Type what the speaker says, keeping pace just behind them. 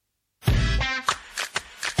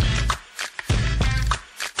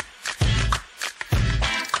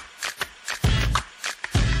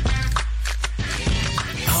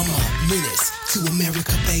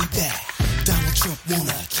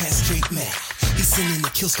Listening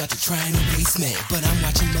to Kill Scott to try and erase me, but I'm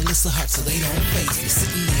watching Melissa Hart so they don't face me.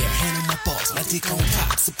 Sitting there, hand on my balls, my dick on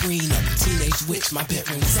cock. Sabrina, the teenage witch, my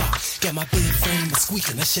bedroom sock. Got my bed frame a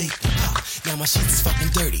squeaking, I shake and pop. Now my sheets is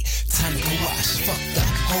fucking dirty, time to go wash. Fuck the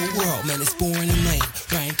whole world, man, it's boring and lame.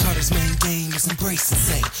 Ryan Carter's main game is embrace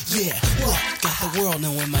insane. Yeah, what? Got the world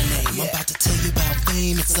knowing my name. I'm about to tell you about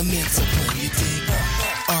fame, it's a mental plane, you dig?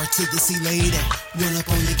 R to the C lady, run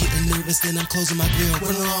up on you getting nervous, then I'm closing my grill,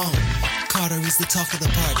 run along. Carter is the talk of the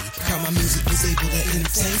party, proud my music was able to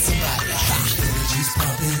entertain somebody. Feel the juice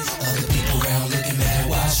pumping, other people around looking mad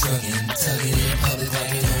while shrugging. Tugging in public like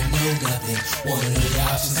they don't know nothing. One of the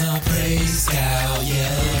options on praise, scowl,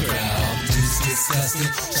 yell, growl. Juice disgusting,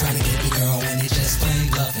 trying to get the girl when they just plain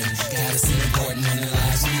bluffing. Gotta seem important when their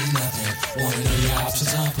lives mean nothing. One of the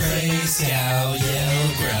options on praise, scowl, yell,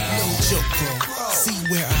 growl. No joke, bro, see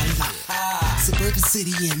where I live. Suburban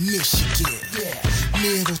city in Michigan.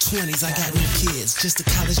 Middle 20s, I got no kids. Just a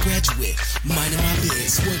college graduate, minding my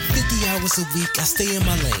biz. Work 50 hours a week, I stay in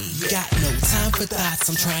my lane. Got no time for thoughts,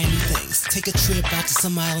 I'm trying new things. Take a trip out to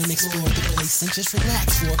some island, explore the place, and just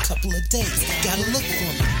relax for a couple of days. Gotta look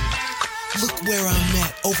for me. Look where I'm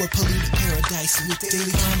at, over polluted paradise with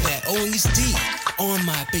daily combat. OSD on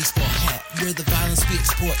my baseball hat, where the violence we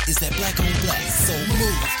export is that black on black. So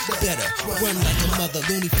move better, run like a mother.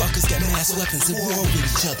 Loony fuckers got mass weapons and war with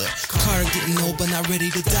each other. Carter getting old but not ready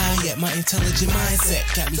to die yet. My intelligent mindset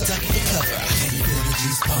got me ducking the cover. Can you feel the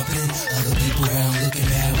juice pumping? Other people around looking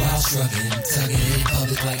mad while shrugging. Tugging in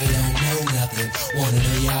public like they don't know nothing. One of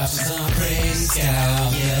the options on praise,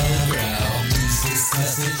 scowl, yell, growl.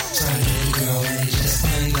 Disgusting, trying to get a girl when they just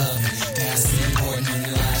plain loving. Gotta seem important when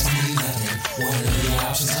their lives mean nothing. One of the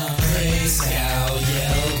options on praise, scowl,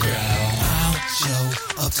 yell, growl. I'll show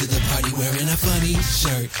up to the party wearing a funny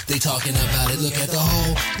shirt. They talking about it, look at the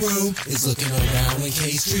whole room is looking around when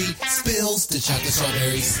K Street spills the chocolate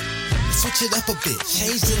strawberries. Switch it up a bit,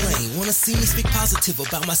 change the lane. Wanna see me speak positive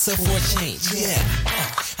about myself for a change? Yeah,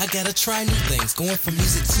 I gotta try new things. Going from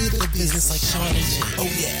music to the business like Sean and Jay. Oh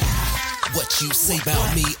yeah. What you say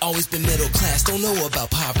about me, always been middle class, don't know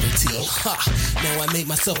about poverty. Ha, now I made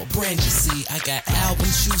myself a brand, you see. I got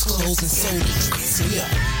albums, shoes, clothes, and soda drinks. Yeah.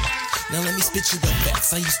 Now let me spit you the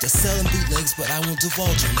facts. I used to sell in bootlegs, but I won't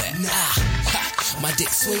divulge on that. Nah, ha, my dick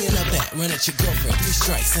swinging a bat, run at your girlfriend, 3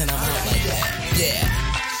 strikes, and I'm out like that. Yeah,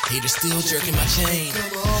 haters still jerking my chain.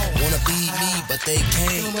 Wanna be me, but they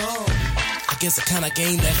can't. I guess I kinda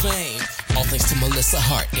gained that fame. All thanks to Melissa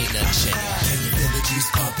Hart, ain't nothing changed. Can you feel the juice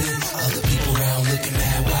pumping? Other people around looking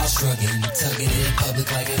mad while shrugging. Tugging in public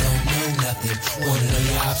like they don't know nothing. One of the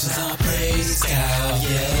options on praise, scowl,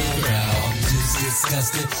 yell, growl. Juice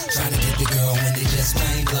disgusting, trying to get the girl when they just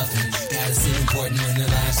plain bluffing. Gotta seem important when their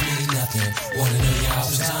lives mean nothing. One of the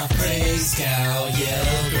options on praise, scowl,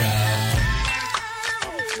 yell, growl.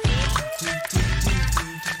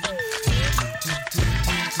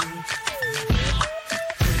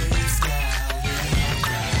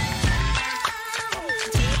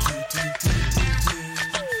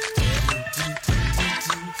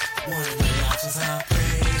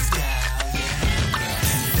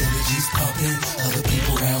 Other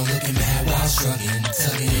people around looking mad while shrugging.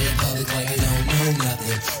 Tugging in public like they don't know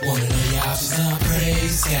nothing. One of the options on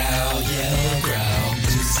praise, scowl, yell, growl.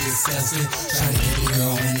 Juice disgusting, trying to get the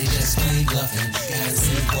girl when they just plain bluffing. Gotta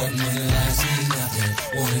seem important when their lives mean nothing.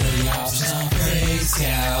 One of the options on praise,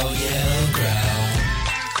 scowl, yell, growl.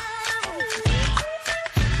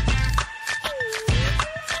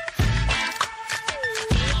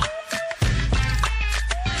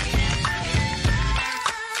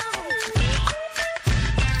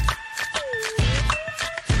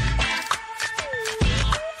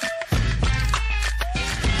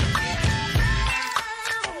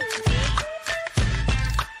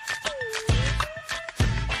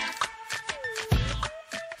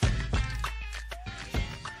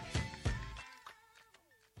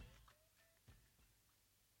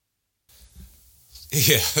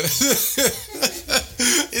 Yeah.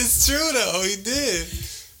 It's true though, he did.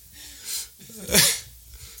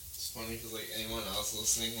 It's funny because like anyone else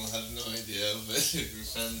listening will have no idea, but if your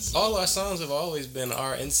friends... All our songs have always been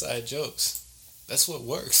our inside jokes. That's what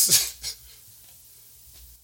works.